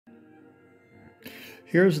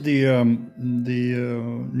Here's the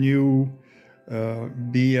new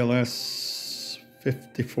BLS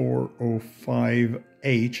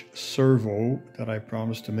 5405H servo that I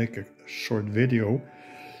promised to make a short video.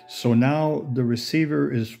 So now the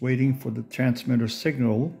receiver is waiting for the transmitter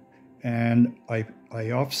signal, and I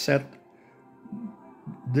offset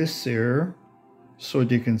this here so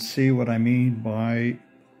that you can see what I mean by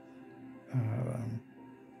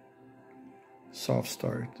soft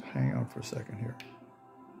start. Hang on for a second here.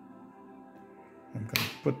 I'm going to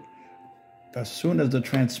put, as soon as the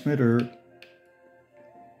transmitter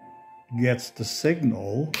gets the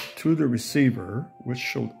signal to the receiver, which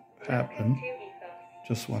should happen,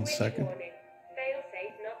 just 1 second,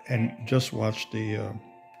 and just watch the,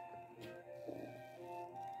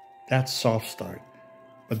 that's soft start,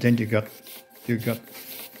 but then you got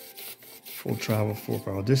full travel, full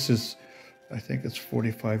power. This is, I think it's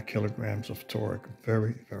 45 kilograms of torque,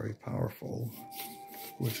 very, very powerful,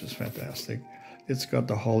 which is fantastic. It's got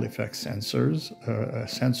the Hall effect sensors, a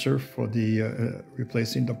sensor for the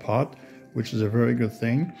replacing the pot, which is a very good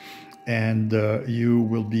thing. And you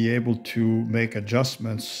will be able to make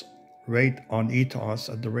adjustments right on ETOS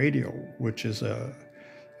at the radio, which is a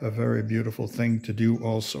very beautiful thing to do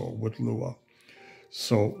also with Lua.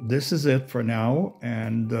 So this is it for now.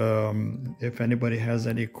 And if anybody has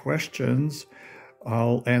any questions,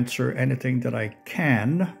 I'll answer anything that I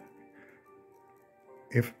can,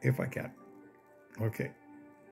 if I can. Okay.